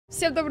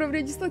Всем доброго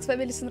времени суток, с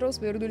вами AlisanRose,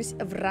 мы вернулись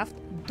в RAFT,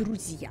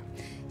 друзья.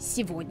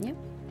 Сегодня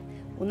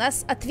у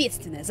нас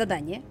ответственное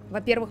задание.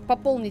 Во-первых,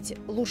 пополнить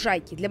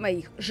лужайки для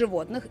моих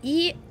животных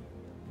и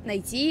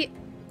найти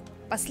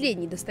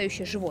последнее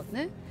достающее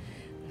животное.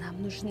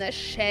 Нам нужна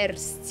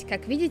шерсть.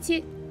 Как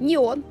видите, ни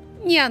он,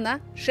 ни она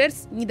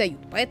шерсть не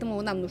дают.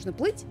 Поэтому нам нужно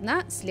плыть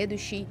на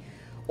следующий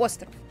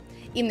остров.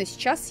 Именно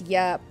сейчас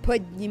я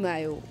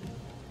поднимаю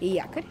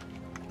якорь,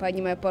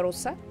 поднимаю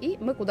паруса, и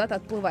мы куда-то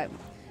отплываем.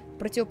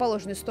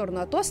 Противоположную сторону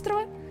от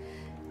острова.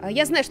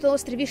 Я знаю, что на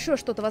острове еще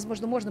что-то,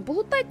 возможно, можно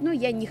полутать, но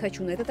я не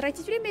хочу на это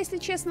тратить время, если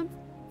честно.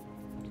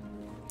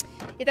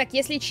 Итак,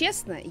 если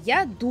честно,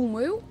 я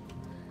думаю,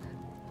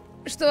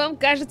 что вам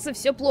кажется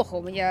все плохо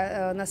у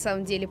меня, на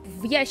самом деле,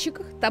 в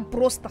ящиках. Там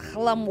просто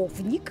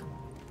хламовник.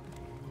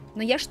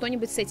 Но я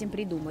что-нибудь с этим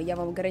придумаю, я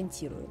вам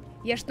гарантирую.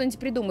 Я что-нибудь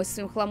придумаю с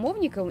своим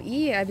хламовником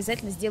и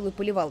обязательно сделаю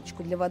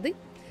поливалочку для воды.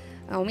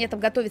 У меня там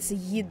готовится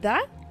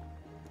еда.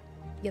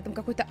 Я там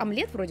какой-то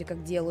омлет вроде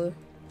как делаю.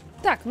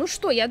 Так, ну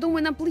что, я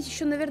думаю, нам плыть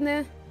еще,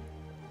 наверное...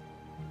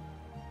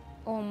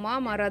 О,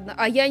 мама родная.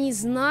 А я не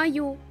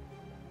знаю.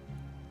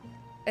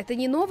 Это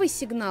не новый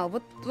сигнал.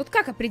 Вот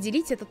как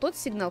определить, это тот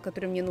сигнал,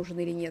 который мне нужен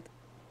или нет?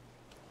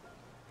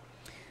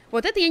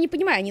 Вот это я не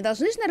понимаю. Они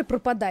должны же, наверное,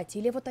 пропадать?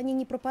 Или вот они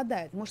не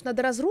пропадают? Может,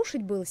 надо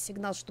разрушить был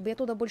сигнал, чтобы я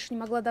туда больше не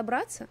могла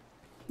добраться?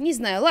 Не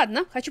знаю.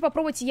 Ладно, хочу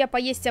попробовать я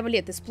поесть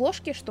омлет из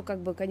плошки, что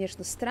как бы,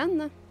 конечно,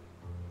 странно.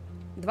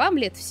 2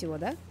 омлета всего,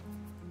 да?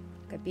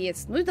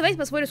 Капец. Ну и давайте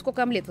посмотрим,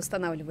 сколько омлет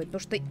восстанавливает. Потому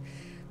что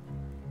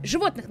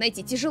животных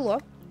найти тяжело.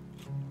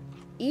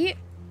 И...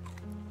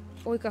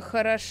 Ой, как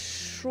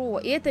хорошо.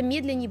 И это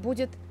медленнее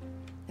будет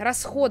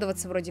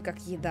расходоваться вроде как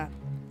еда.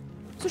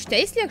 Слушайте, а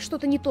если я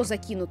что-то не то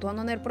закину, то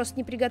оно, наверное, просто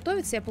не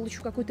приготовится. Я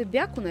получу какую-то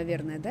бяку,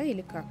 наверное, да?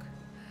 Или как?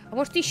 А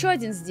может, еще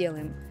один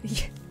сделаем?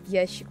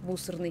 Ящик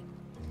мусорный.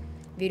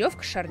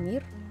 Веревка,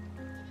 шарнир,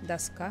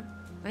 доска.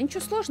 А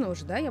ничего сложного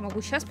же, да? Я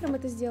могу сейчас прям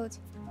это сделать.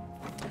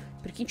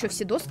 Прикинь, что,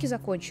 все доски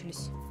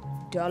закончились?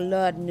 Да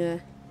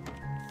ладно.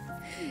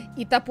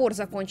 И топор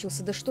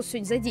закончился. Да что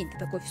сегодня за день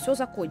такой? Все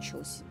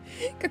закончилось.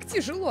 Как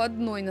тяжело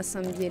одной, на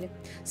самом деле.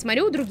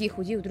 Смотрю у других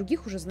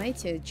уже,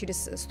 знаете,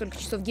 через столько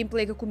часов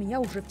геймплея, как у меня,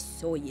 уже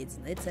все есть.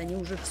 Знаете, они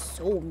уже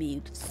все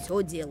умеют,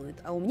 все делают.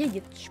 А у меня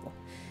нет ничего.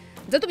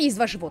 Зато у меня есть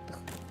 2 животных.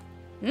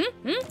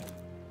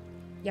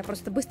 Я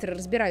просто быстро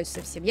разбираюсь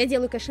со всем. Я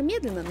делаю, конечно,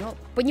 медленно, но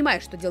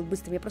понимаю, что делать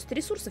быстро. Мне просто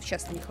ресурсов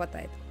часто не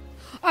хватает.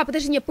 А,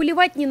 подожди, мне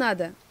поливать не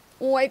надо.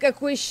 Ой,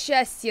 какое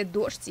счастье,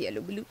 дождь, я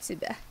люблю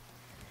тебя.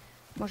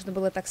 Можно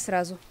было так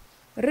сразу.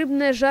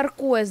 Рыбное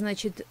жаркое,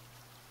 значит.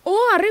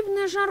 О,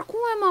 рыбное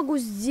жаркое могу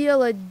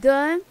сделать,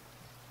 да?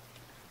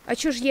 А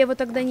чё ж я его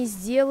тогда не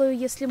сделаю,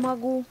 если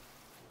могу?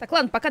 Так,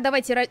 ладно, пока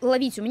давайте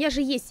ловить. У меня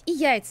же есть и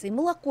яйца, и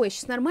молоко. Я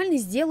сейчас нормально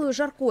сделаю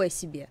жаркое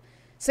себе.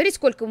 Смотрите,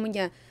 сколько у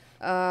меня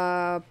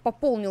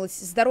пополнилось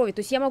здоровье.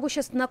 То есть я могу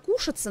сейчас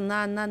накушаться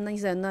не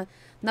знаю,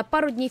 на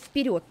пару дней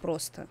вперед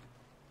просто.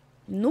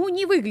 Ну,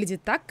 не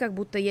выглядит так, как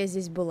будто я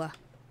здесь была.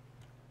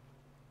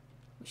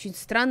 Очень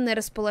странное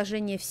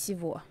расположение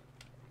всего.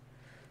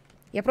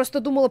 Я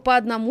просто думала, по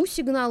одному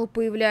сигналу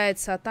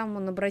появляется, а там,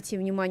 вон, обрати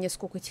внимание,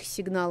 сколько этих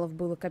сигналов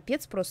было.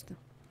 Капец просто.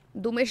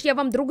 Думаешь, я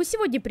вам друга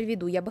сегодня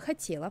приведу? Я бы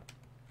хотела.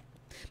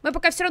 Мы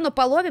пока все равно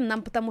половим,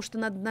 нам потому что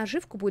надо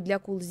наживку будет для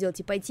акул сделать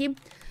и пойти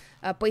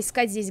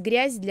поискать здесь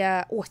грязь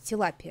для... О,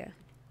 тилапия.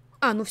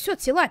 А, ну все,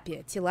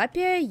 тилапия.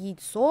 Тилапия,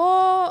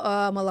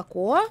 яйцо,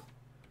 молоко...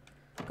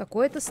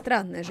 Какое-то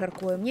странное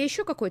жаркое. У меня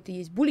еще какой-то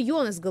есть.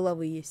 Бульон из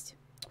головы есть.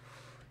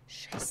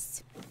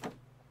 6.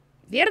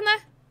 Верно?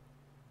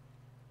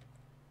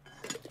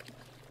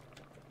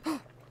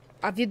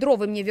 А ведро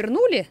вы мне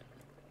вернули?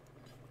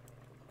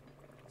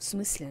 В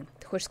смысле?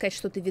 Ты хочешь сказать,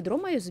 что ты ведро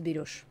мое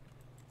заберешь?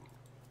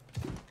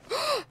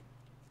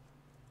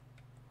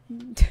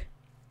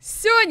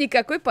 Все,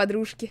 никакой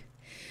подружки.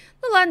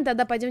 Ну ладно,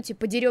 тогда пойдемте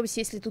подеремся,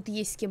 если тут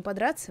есть с кем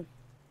подраться.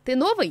 Ты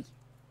новый?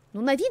 Ну,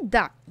 на вид,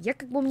 да. Я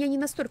как бы, у меня не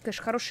настолько,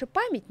 конечно, хорошая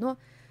память, но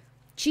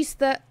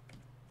чисто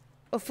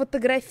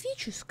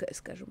фотографическая,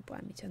 скажем,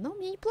 память, она у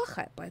меня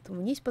неплохая. Поэтому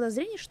у меня есть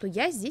подозрение, что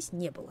я здесь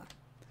не была.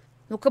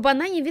 Но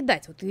кабана не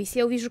видать. Вот если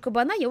я увижу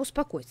кабана, я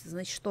успокоюсь.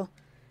 Значит, что...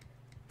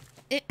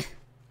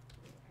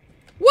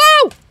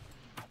 Вау!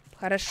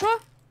 Хорошо.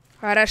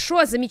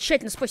 Хорошо,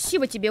 замечательно.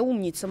 Спасибо тебе,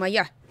 умница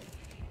моя.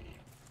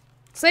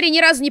 Смотри, ни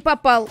разу не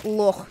попал,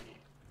 лох.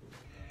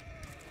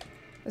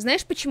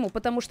 Знаешь почему?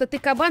 Потому что ты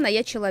кабан, а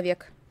я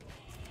человек.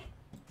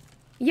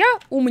 Я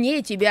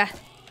умнее тебя.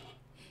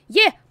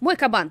 Мой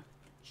кабан.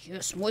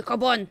 Yes, мой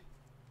кабан.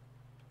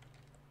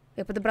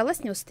 Я подобрала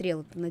с него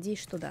стрелы. Надеюсь,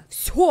 что да.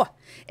 Все!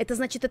 Это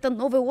значит, это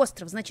новый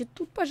остров. Значит,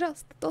 тут,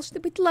 пожалуйста, должны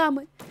быть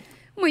ламы.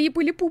 Мои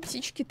были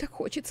пупсички. Так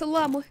хочется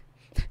ламы.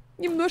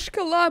 Немножко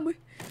ламы.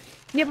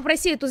 Меня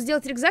попросили тут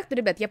сделать рюкзак, но,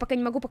 ребят, я пока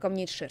не могу, пока у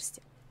меня нет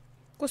шерсти.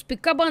 Господи,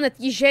 кабан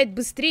отъезжает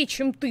быстрее,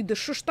 чем ты. Да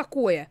что ж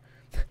такое?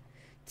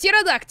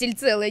 Птеродактиль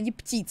целый, а не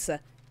птица.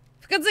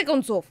 В конце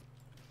концов.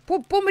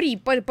 Помри,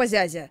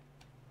 позязя.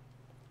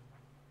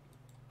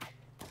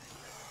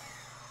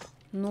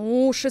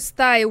 Ну,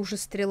 6-я уже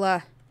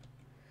стрела.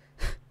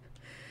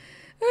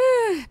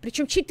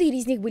 Причем 4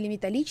 из них были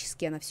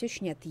металлические, она все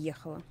еще не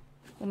отъехала.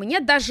 У меня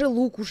даже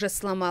лук уже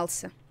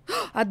сломался.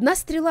 Одна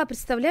стрела,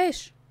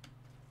 представляешь?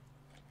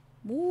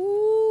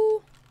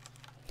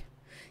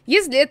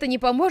 Если это не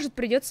поможет,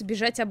 придется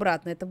бежать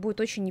обратно. Это будет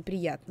очень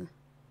неприятно.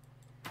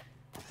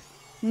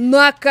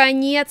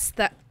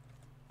 Наконец-то!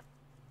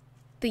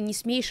 Ты не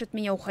смеешь от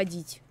меня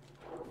уходить.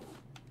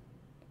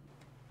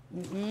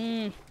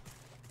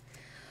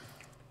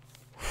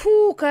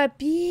 Фу,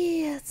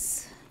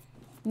 капец.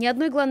 Ни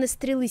одной, главной,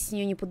 стрелы с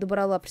нее не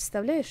подобрала,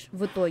 представляешь?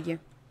 В итоге.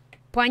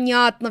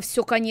 Понятно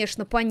все,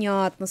 конечно,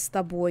 понятно с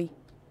тобой.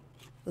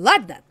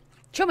 Ладно.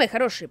 Че, мои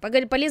хорошие,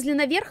 полезли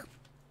наверх?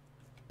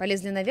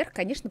 Полезли наверх?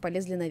 Конечно,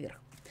 полезли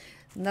наверх.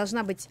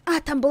 Должна быть...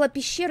 А, там была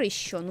пещера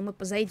еще. Но мы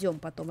зайдем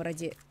потом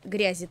ради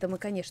грязи-то мы,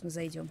 конечно,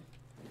 зайдем.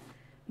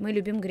 Мы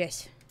любим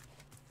грязь.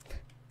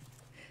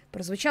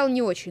 Прозвучало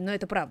не очень, но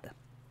это правда.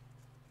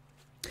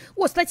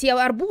 О, кстати,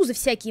 я арбузы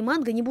всякие,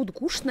 манго не буду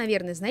кушать,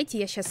 наверное. Знаете,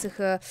 я сейчас их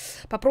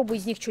попробую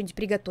из них что-нибудь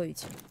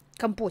приготовить.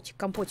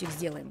 Компотик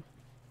сделаем.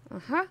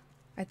 Ага.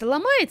 А это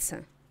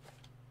ломается?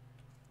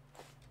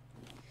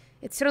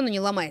 Это все равно не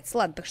ломается.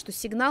 Ладно, так что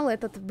сигнал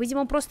этот,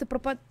 видимо, просто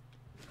пропад...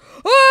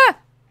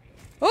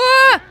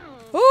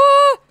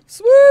 В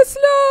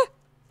смысле?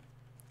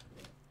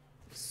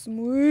 В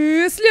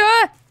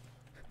смысле?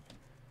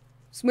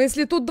 В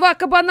смысле, тут 2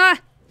 кабана?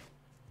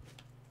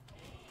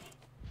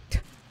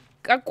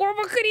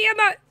 Какого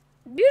хрена?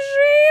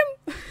 Бежим!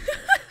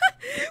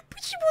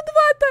 Почему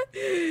 2-то?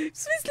 В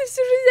смысле,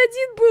 всю жизнь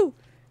один был?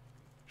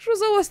 Что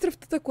за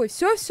остров-то такой?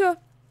 Все.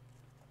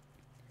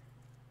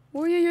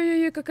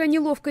 Ой-ой-ой, какая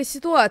неловкая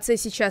ситуация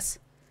сейчас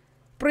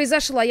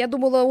произошла. Я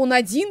думала, он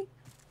один.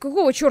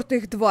 Какого черта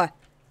их 2?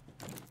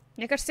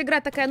 Мне кажется,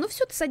 игра такая, ну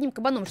все, ты с одним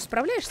кабаном же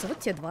справляешься, вот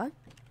тебе 2.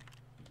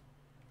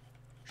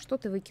 Что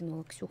ты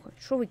выкинула, Ксюха?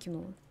 Что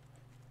выкинула?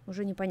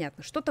 Уже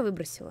непонятно. Что-то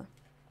выбросила.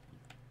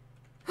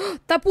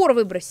 Топор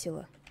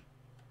выбросила.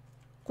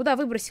 Куда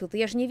выбросила-то?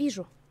 Я же не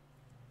вижу.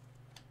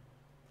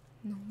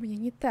 Но у меня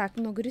не так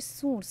много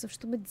ресурсов,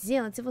 чтобы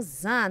делать его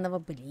заново,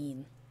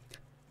 блин.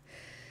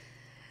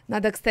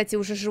 Надо, кстати,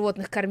 уже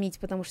животных кормить,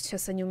 потому что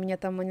сейчас они у меня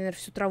там, они, наверное,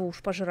 всю траву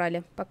уж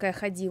пожрали, пока я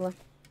ходила.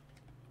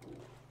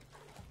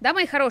 Да,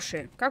 мои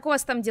хорошие, как у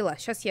вас там дела?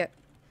 Сейчас я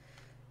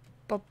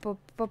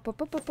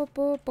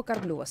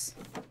покормлю вас.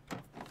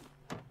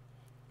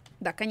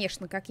 Да,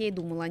 конечно, как я и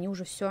думала, они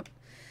уже все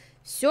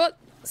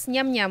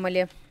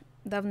сням-нямали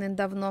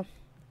давным-давно.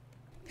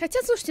 Хотя,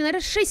 слушайте,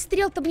 наверное, 6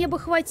 стрел-то мне бы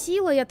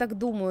хватило, я так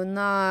думаю,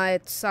 на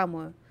эту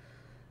самую,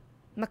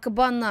 на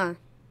кабана.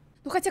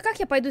 Ну, хотя как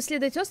я пойду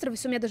исследовать остров,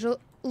 если у меня даже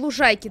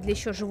лужайки для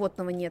еще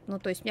животного нет? Ну,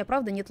 то есть у меня,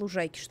 правда, нет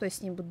лужайки, что я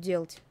с ним буду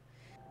делать?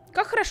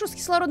 Как хорошо с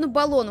кислородным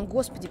баллоном,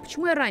 господи,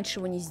 почему я раньше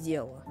его не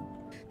сделала?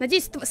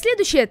 Надеюсь,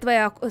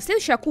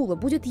 следующая акула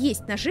будет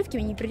есть наживки,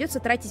 мне не придется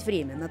тратить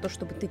время на то,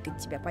 чтобы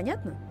тыкать тебя,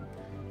 понятно?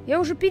 Я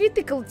уже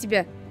перетыкала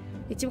тебя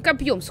этим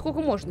копьем,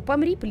 сколько можно,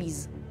 помри,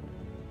 плиз.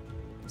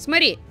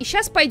 Смотри, и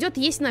сейчас пойдет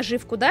есть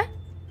наживку, да?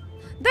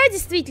 Да,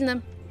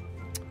 действительно.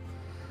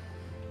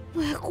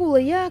 Ой, акула,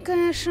 я,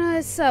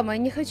 конечно,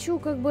 не хочу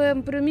как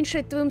бы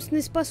преуменьшать твои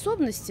умственные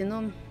способности,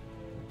 но...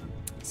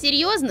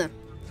 Серьезно?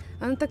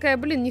 Она такая,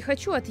 блин, не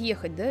хочу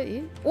отъехать, да?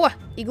 И... О,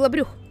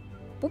 иглобрюх.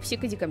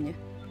 Пупсик, иди ко мне.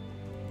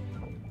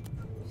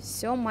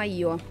 Все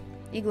мое.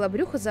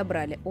 Иглобрюха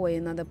забрали. Ой,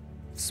 надо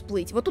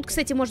всплыть. Вот тут,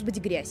 кстати, может быть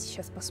грязь.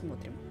 Сейчас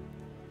посмотрим.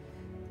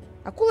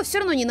 Акула все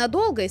равно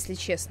ненадолго, если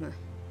честно.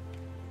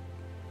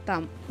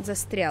 Там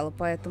застряла,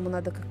 поэтому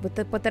надо как бы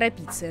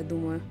поторопиться, я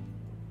думаю.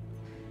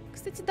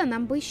 Кстати, да,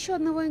 нам бы еще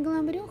одного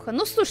иглобрюха.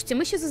 Ну, слушайте,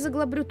 мы сейчас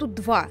заглоблю тут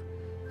 2.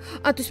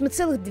 А, то есть мы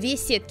целых 2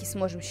 сетки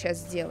сможем сейчас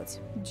сделать.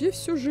 Где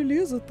все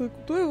железо-то?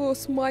 Кто его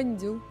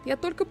смандил? Я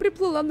только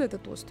приплыла на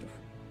этот остров.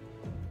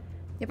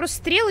 Я просто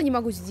стрелы не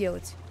могу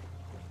сделать.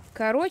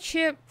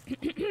 Короче,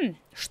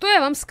 что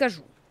я вам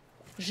скажу?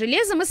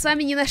 Железо мы с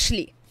вами не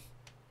нашли.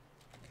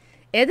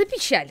 Это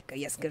печалька,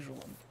 я скажу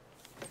вам.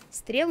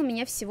 Стрел у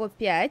меня всего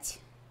 5.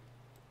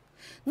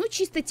 Ну,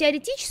 чисто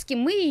теоретически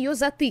мы ее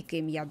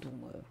затыкаем, я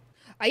думаю.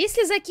 А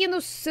если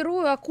закину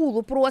сырую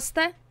акулу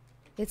просто,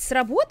 это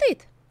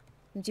сработает?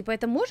 Ну, типа,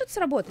 это может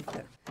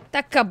сработать-то?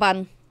 Так,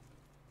 кабан.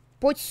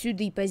 Подь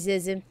сюда,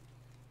 позязи.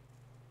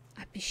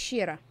 А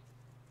пещера?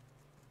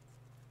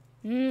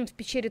 В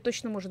пещере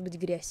точно может быть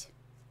грязь.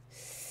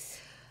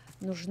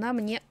 Нужна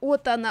мне...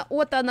 Вот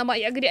она,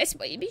 моя грязь,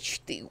 моей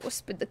мечты.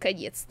 Господи,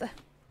 наконец-то.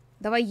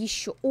 Давай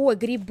еще. О,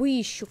 грибы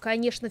еще.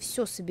 Конечно,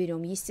 все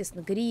соберем.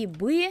 Естественно,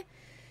 грибы.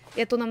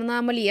 Это нам на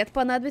омлет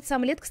понадобится.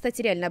 Омлет,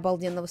 кстати, реально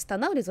обалденно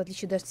восстанавливает, в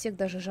отличие от всех,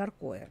 даже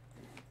жаркое.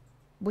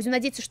 Будем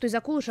надеяться, что из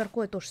акулы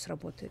жаркое тоже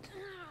сработает.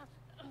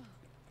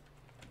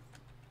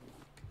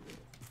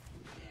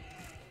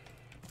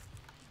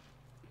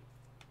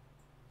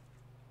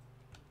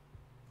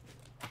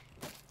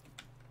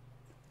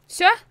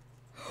 Все?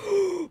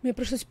 Мне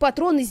пришлось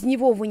патрон из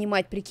него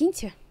вынимать,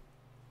 прикиньте.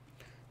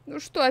 Ну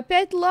что,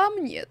 опять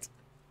лам нет?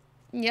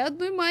 Ни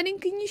одной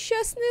маленькой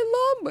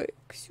несчастной ламы.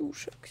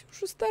 Ксюша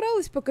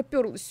старалась, пока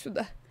перлась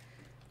сюда.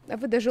 А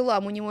вы даже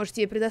ламу не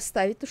можете ей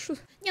предоставить. Ну что?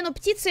 Не, ну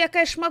птицу я,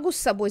 конечно, могу с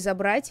собой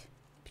забрать.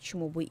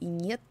 Почему бы и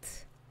нет?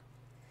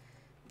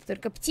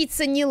 Только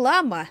птица не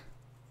лама.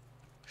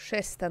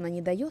 Шерсть она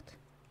не дает.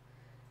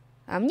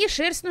 А мне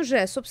шерсть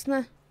нужна,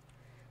 собственно.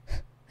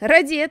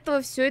 Ради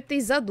этого все это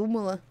и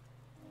задумала.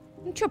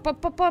 Ну что,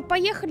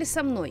 поехали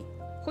со мной.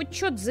 Хоть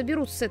что-то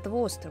заберут с этого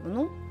острова,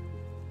 ну.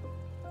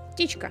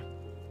 Птичка.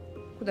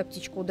 Куда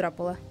птичка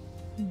удрапала?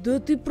 Да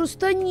ты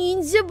просто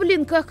ниндзя,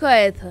 блин,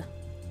 какая-то.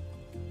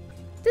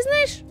 Ты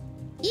знаешь,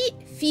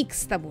 и фиг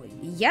с тобой.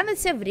 Я на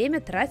тебя время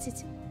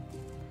тратить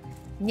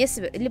не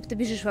собираюсь. Либо ты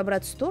бежишь в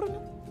обратную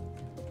сторону,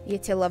 я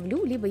тебя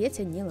ловлю, либо я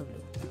тебя не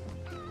ловлю.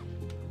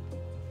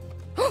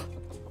 О!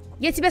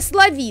 Я тебя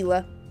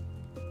словила.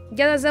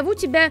 Я назову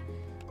тебя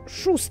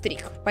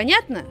Шустрик.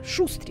 Понятно?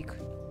 Шустрик.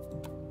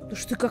 Ну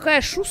что ты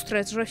какая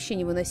шустрая, это же вообще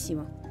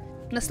невыносимо.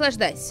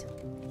 Наслаждайся.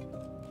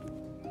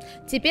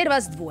 Теперь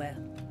вас двое.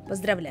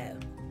 Поздравляю.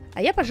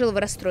 А я пожила в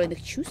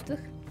расстроенных чувствах.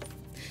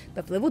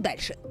 Поплыву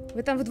дальше.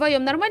 Вы там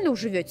вдвоем нормально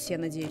уживетесь, я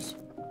надеюсь?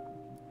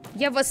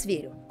 Я в вас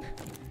верю.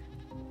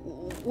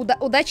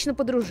 Удачно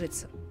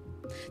подружиться.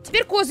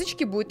 Теперь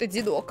козочке будет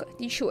одиноко.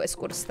 Ничего, я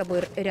скоро с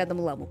тобой рядом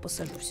ламу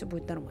посажу. Все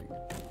будет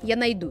нормально. Я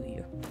найду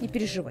ее. Не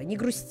переживай, не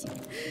грусти.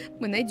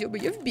 Мы найдем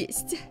ее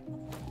вместе.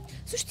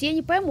 Слушайте, я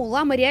не пойму,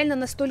 лама реально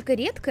настолько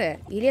редкая?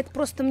 Или это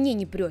просто мне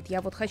не прет?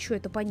 Я вот хочу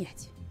это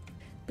понять.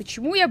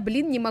 Почему я,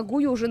 блин, не могу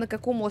ее уже на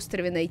каком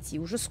острове найти?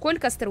 Уже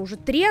сколько островов? Уже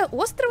 3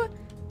 острова?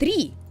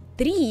 3.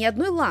 3, ни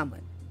одной ламы.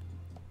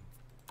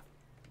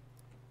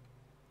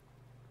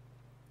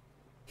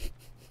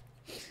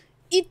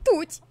 И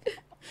тут.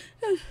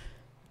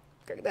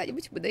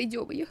 Когда-нибудь мы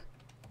найдем ее.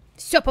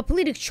 Все,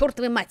 поплыли к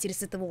чертовой матери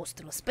с этого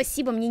острова.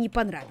 Спасибо, мне не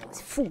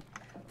понравилось. Фу.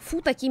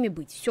 Фу такими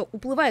быть. Все,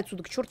 уплывай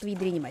отсюда к чертовой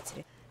ядрене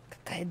матери.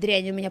 Какая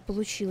дрянь у меня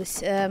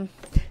получилась.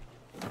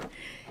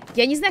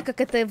 Я не знаю,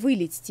 как это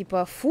вылить.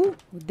 Типа, фу,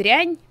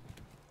 дрянь.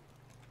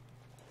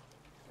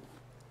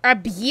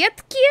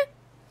 Объедки?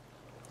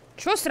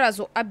 Че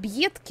сразу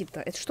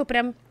объедки-то? Это что,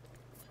 прям...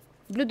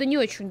 Блюдо не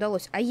очень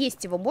удалось. А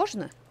есть его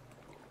можно?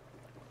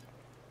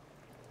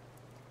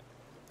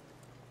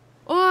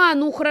 А,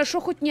 ну хорошо,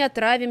 хоть не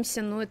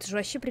отравимся. Ну, это же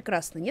вообще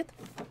прекрасно, нет?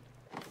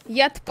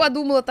 Я-то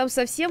подумала, там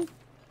совсем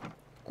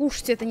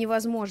кушать это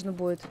невозможно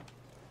будет.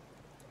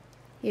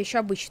 Я еще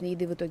обычной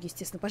еды в итоге,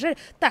 естественно, пожарю.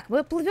 Так,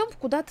 мы плывем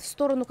куда-то в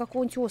сторону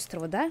какого-нибудь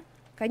острова, да?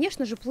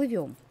 Конечно же,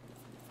 плывем.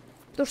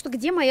 Потому что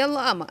где моя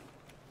лама?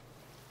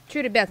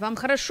 Че, ребят, вам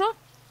хорошо?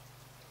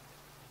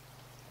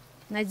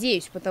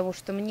 Надеюсь, потому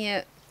что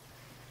мне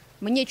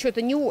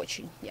что-то не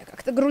очень. Я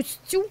как-то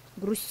грустю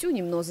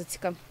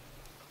немножечко.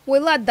 Ой,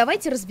 ладно,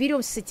 давайте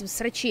разберемся с этим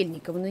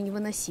срачельником. Ну,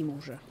 невыносимо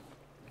уже.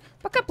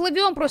 Пока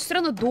плывем, просто все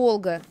равно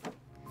долго.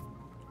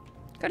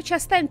 Короче,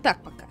 оставим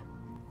так пока.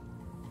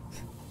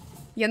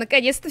 Я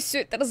наконец-то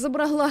все это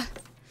разобрала.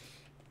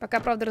 Пока,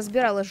 правда,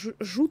 разбирала,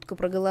 жутко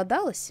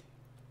проголодалась.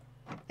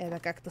 Это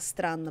как-то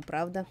странно,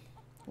 правда?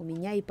 У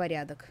меня и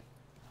порядок.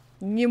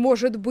 Не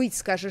может быть,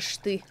 скажешь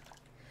ты.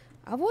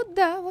 А вот,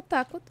 да, вот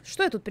так вот.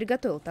 Что я тут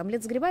приготовила? Там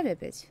омлет с грибами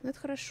опять? Ну, это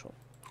хорошо.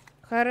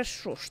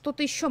 Хорошо.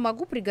 Что-то еще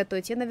могу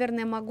приготовить? Я,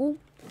 наверное, могу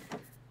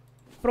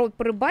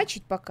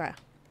порыбачить пока.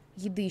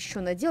 Еды еще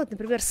наделать.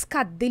 Например,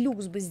 скат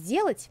делюкс бы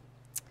сделать.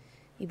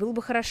 И было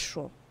бы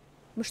хорошо.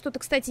 Мы что-то,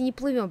 кстати, не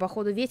плывем.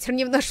 Походу, ветер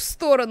не в нашу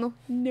сторону.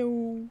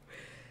 No.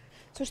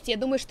 Слушайте, я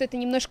думаю, что это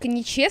немножко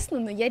нечестно,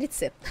 но я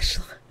рецепт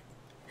нашла.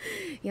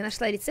 Я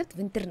нашла рецепт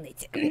в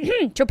интернете.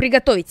 Что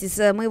приготовить из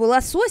моего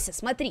лосося?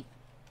 Смотри.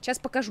 Сейчас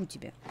покажу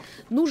тебе.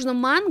 Нужно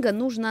манго,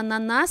 нужно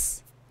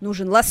ананас,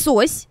 нужен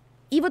лосось.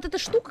 И вот эта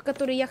штука,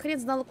 которую я хрен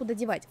знала, куда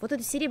девать. Вот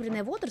эта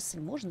серебряная водоросль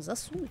можно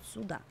засунуть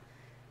сюда.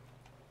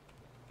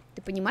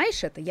 Ты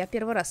понимаешь это? Я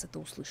первый раз это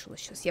услышала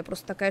сейчас. Я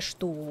просто такая,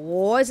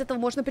 что из этого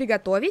можно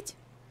приготовить?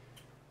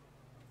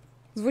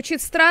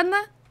 Звучит странно.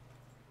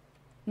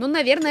 Но,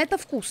 наверное, это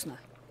вкусно.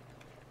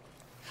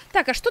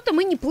 Так, а что-то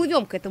мы не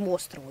плывем к этому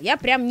острову. Я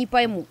прям не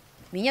пойму.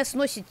 Меня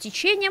сносит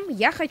течением,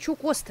 я хочу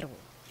к острову.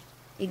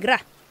 Игра.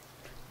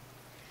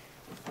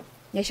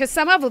 Я сейчас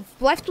сама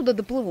вплавь туда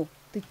доплыву.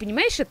 Ты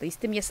понимаешь это, если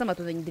ты меня сама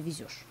туда не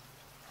довезешь?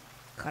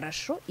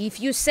 Хорошо. If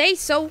you say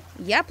so,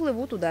 я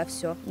плыву туда,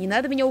 все. Не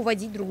надо меня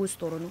уводить в другую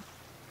сторону.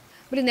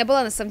 Блин, я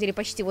была на самом деле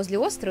почти возле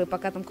острова, и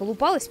пока там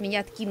колупалась,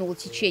 меня откинуло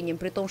течением,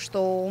 при том,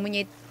 что у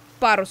меня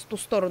парус в ту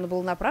сторону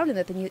был направлен.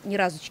 Это ни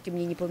разочки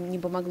мне не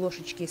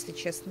помоглошечки, если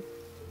честно.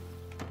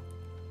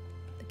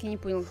 Так я не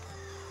понял.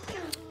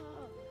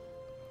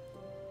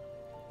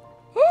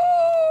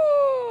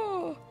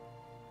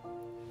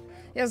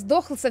 Я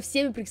сдохла со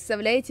всеми,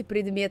 представляете,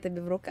 предметами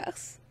в руках.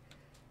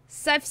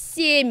 Со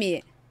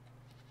всеми!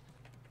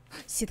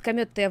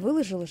 Ситкомет-то я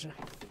выложила же.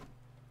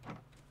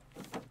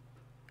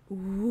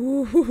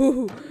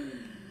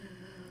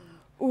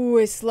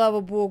 Ой,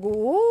 слава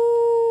богу.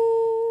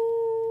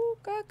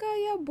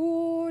 Какая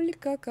боль,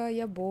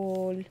 какая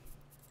боль.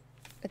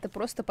 Это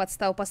просто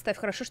подстава. Поставь.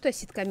 Хорошо, что я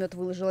ситкомет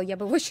выложила. Я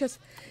бы его сейчас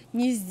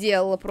не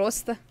сделала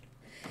просто.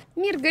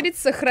 Мир, говорит,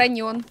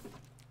 сохранен.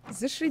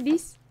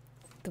 Зашибись.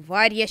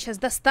 Тварь, я сейчас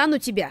достану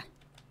тебя.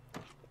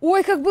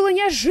 Ой, как было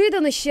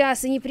неожиданно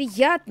сейчас и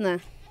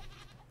неприятно.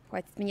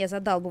 Хватит меня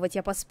задалбывать,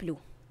 я посплю.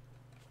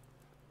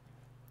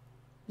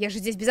 Я же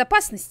здесь в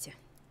безопасности.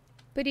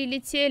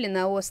 Прилетели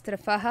на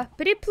остров, ага.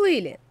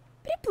 Приплыли.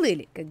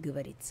 Приплыли, как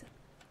говорится.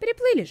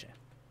 Приплыли же.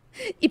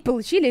 И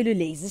получили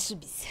люлей,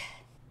 зашибись.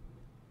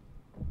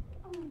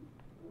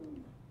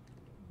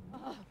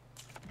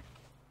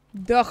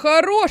 Да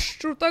хорош,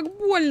 что так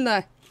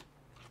больно.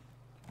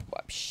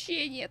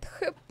 Вообще нет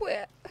хп.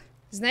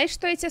 Знаешь,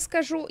 что я тебе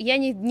скажу? Я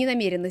не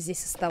намерена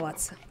здесь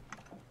оставаться.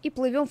 И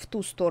плывем в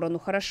ту сторону,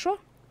 хорошо?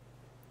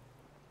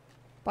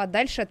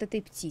 Подальше от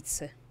этой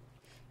птицы.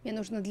 Мне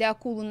нужно для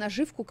акулы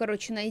наживку,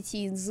 короче,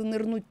 найти и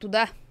занырнуть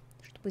туда,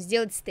 чтобы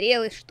сделать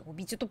стрелы, чтобы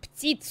убить эту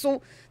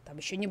птицу. Там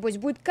еще, небось,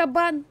 будет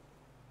кабан.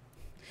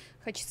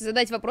 Хочется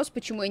задать вопрос,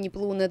 почему я не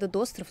плыву на этот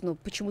остров, но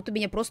почему-то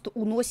меня просто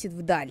уносит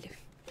вдаль.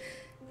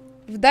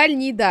 Вдаль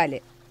не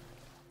дали.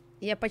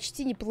 Я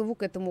почти не плыву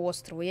к этому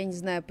острову, я не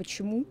знаю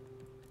почему.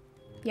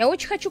 Я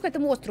очень хочу к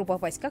этому острову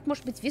попасть. Как,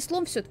 может быть,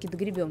 веслом все-таки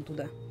догребем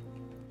туда?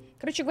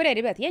 Короче говоря,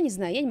 ребят, я не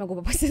знаю, я не могу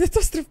попасть на этот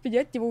остров,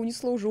 меня от него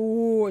унесло уже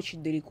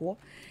очень далеко.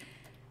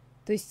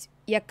 То есть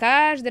я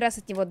каждый раз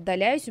от него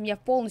отдаляюсь, у меня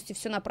полностью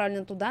все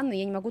направлено туда, но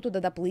я не могу туда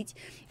доплыть.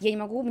 Я не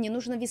могу, мне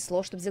нужно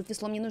весло, чтобы сделать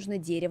весло, мне нужно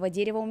дерево.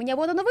 Дерево у меня,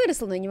 вот оно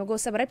выросло, но я не могу его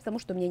собрать, потому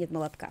что у меня нет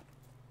молотка.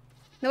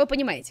 Ну, вы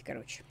понимаете,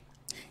 короче.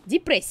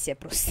 Депрессия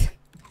просто.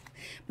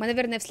 Мы,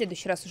 наверное, в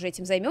следующий раз уже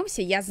этим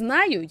займемся. Я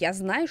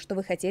знаю, что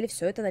вы хотели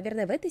все это,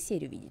 наверное, в этой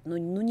серии увидеть. Но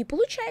не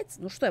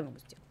получается. Ну, что я могу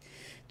сделать?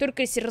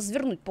 Только если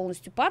развернуть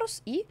полностью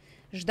парус и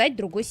ждать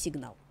другой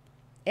сигнал.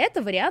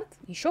 Это вариант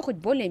еще хоть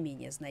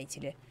более-менее, знаете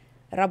ли,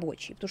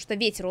 рабочий. Потому что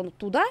ветер, он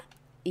туда,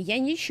 и я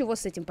ничего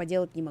с этим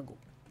поделать не могу.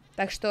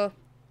 Так что,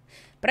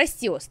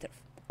 прости, остров.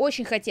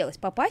 Очень хотелось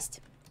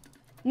попасть,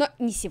 но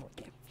не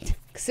сегодня,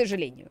 к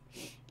сожалению.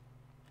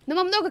 Но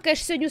мы много,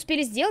 конечно, сегодня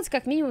успели сделать.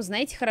 Как минимум,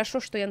 знаете, хорошо,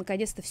 что я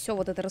наконец-то все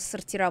вот это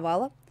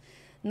рассортировала.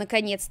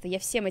 Наконец-то я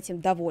всем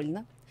этим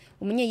довольна.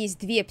 У меня есть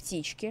 2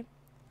 птички.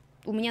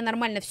 У меня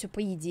нормально все по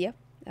еде.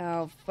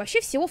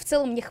 Вообще всего в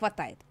целом мне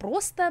хватает.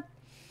 Просто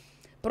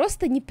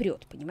не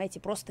прет, понимаете?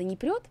 Просто не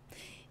прет.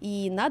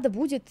 И надо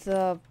будет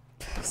в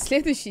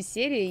следующей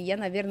серии, я,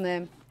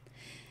 наверное,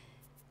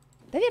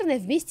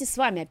 вместе с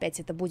вами опять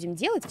это будем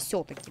делать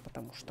все-таки,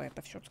 потому что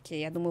это все-таки,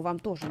 я думаю, вам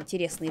тоже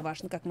интересно и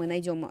важно, как мы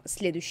найдем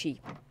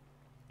следующий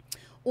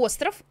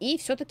остров и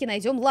все-таки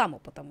найдем ламу,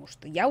 потому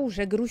что я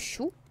уже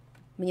грущу.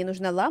 Мне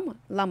нужна лама,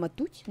 лама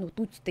Туть, но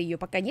Туть-то ее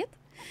пока нет.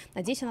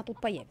 Надеюсь, она тут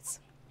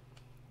появится.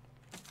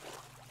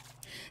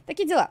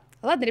 Такие дела.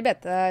 Ладно,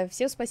 ребят,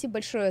 всем спасибо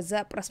большое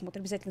за просмотр.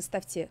 Обязательно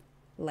ставьте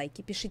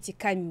лайки, пишите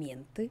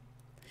комменты.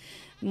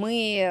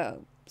 Мы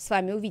с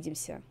вами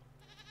увидимся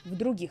в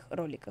других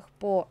роликах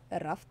по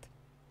RAFT.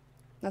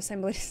 Ну, а с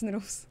вами была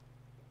AlisanRose.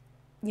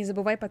 Не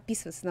забывай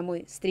подписываться на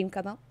мой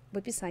стрим-канал. В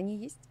описании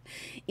есть.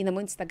 И на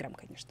мой инстаграм,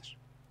 конечно же.